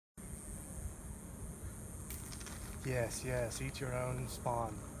Yes, yes, eat your own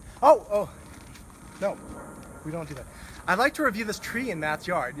spawn. Oh, no, we don't do that. I'd like to review this tree in Matt's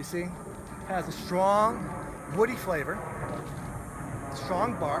yard. You see, it has a strong woody flavor,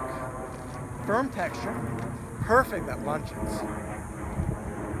 strong bark, firm texture, perfect at luncheons.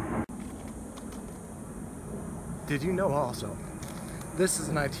 Did you know also, this is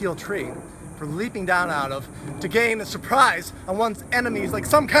an ideal tree for leaping down out of to gain a surprise on one's enemies like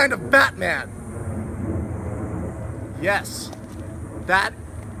some kind of Batman. Yes, that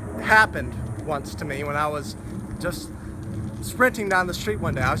happened once to me when I was just sprinting down the street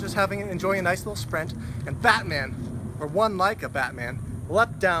one day. I was just enjoying a nice little sprint, and Batman, or one like a Batman,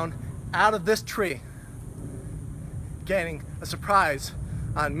 leapt down out of this tree, gaining a surprise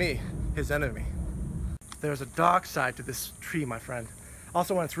on me, his enemy. There's a dark side to this tree, my friend.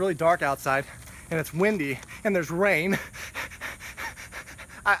 Also, when it's really dark outside and it's windy and there's rain,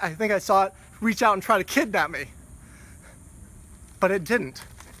 I think I saw it reach out and try to kidnap me. But it didn't,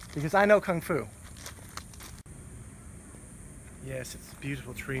 because I know Kung Fu. Yes, it's a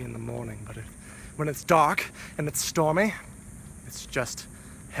beautiful tree in the morning, but when it's dark and it's stormy, it's just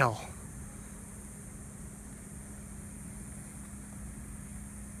hell.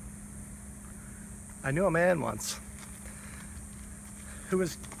 I knew a man once who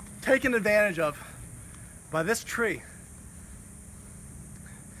was taken advantage of by this tree.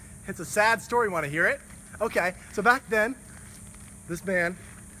 It's a sad story. Want to hear it? Okay, so back then, this man,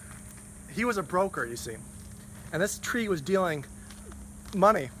 he was a broker, you see, and this tree was dealing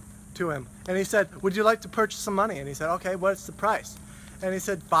money to him, and he said, would you like to purchase some money? And he said, okay, what's the price? And he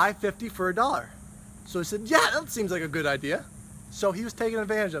said, $5.50 for $1. So he said, yeah, that seems like a good idea. So he was taken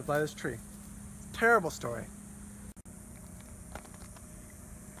advantage of by this tree. Terrible story.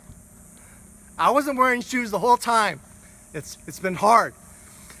 I wasn't wearing shoes the whole time. It's been hard.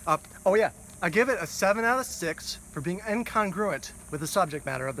 Oh yeah, I give it a 7 out of 6 for being incongruent with the subject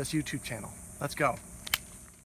matter of this YouTube channel. Let's go.